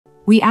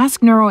We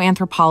ask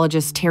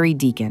neuroanthropologist Terence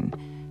Deacon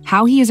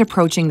how he is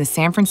approaching the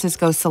San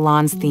Francisco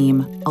Salon's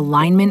theme,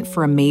 Alignment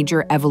for a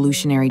Major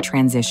Evolutionary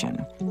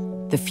Transition,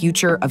 the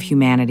Future of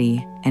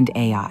Humanity and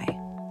AI.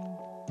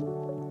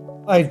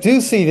 I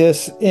do see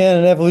this in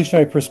an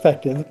evolutionary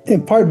perspective,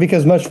 in part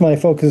because much of my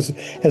focus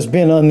has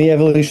been on the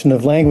evolution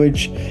of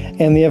language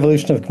and the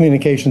evolution of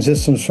communication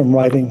systems from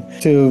writing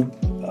to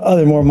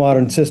other more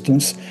modern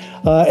systems.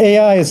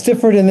 AI is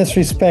different in this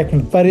respect,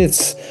 but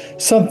is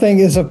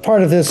a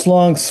part of this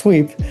long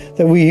sweep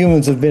that we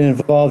humans have been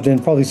involved in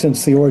probably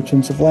since the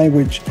origins of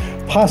language,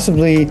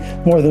 possibly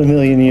more than 1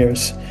 million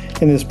years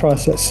in this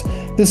process.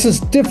 This is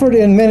different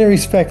in many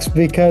respects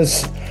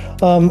because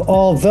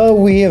although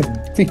we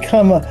have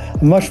become a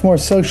much more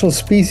social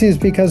species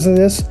because of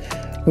this,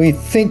 we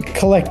think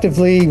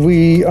collectively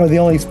we are the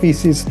only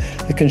species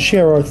that can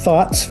share our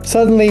thoughts.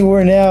 Suddenly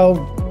we're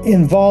now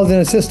involved in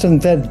a system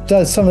that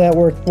does some of that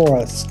work for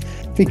us.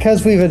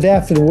 Because we've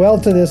adapted well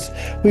to this,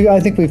 I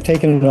think we've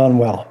taken it on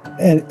well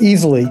and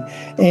easily,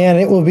 and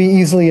it will be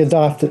easily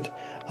adopted.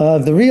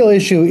 The real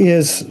issue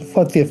is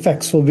what the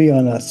effects will be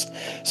on us.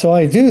 So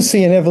I do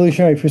see an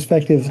evolutionary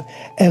perspective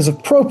as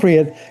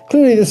appropriate.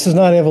 Clearly, this is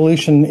not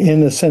evolution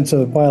in the sense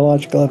of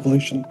biological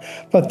evolution,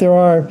 but there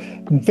are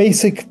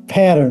basic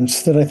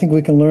patterns that I think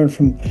we can learn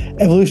from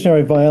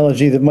evolutionary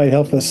biology that might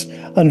help us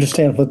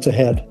understand what's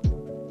ahead.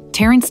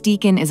 Terence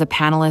Deacon is a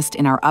panelist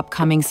in our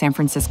upcoming San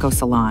Francisco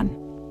Salon,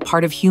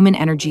 part of Human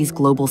Energy's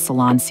Global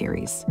Salon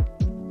series.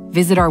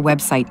 Visit our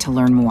website to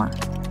learn more.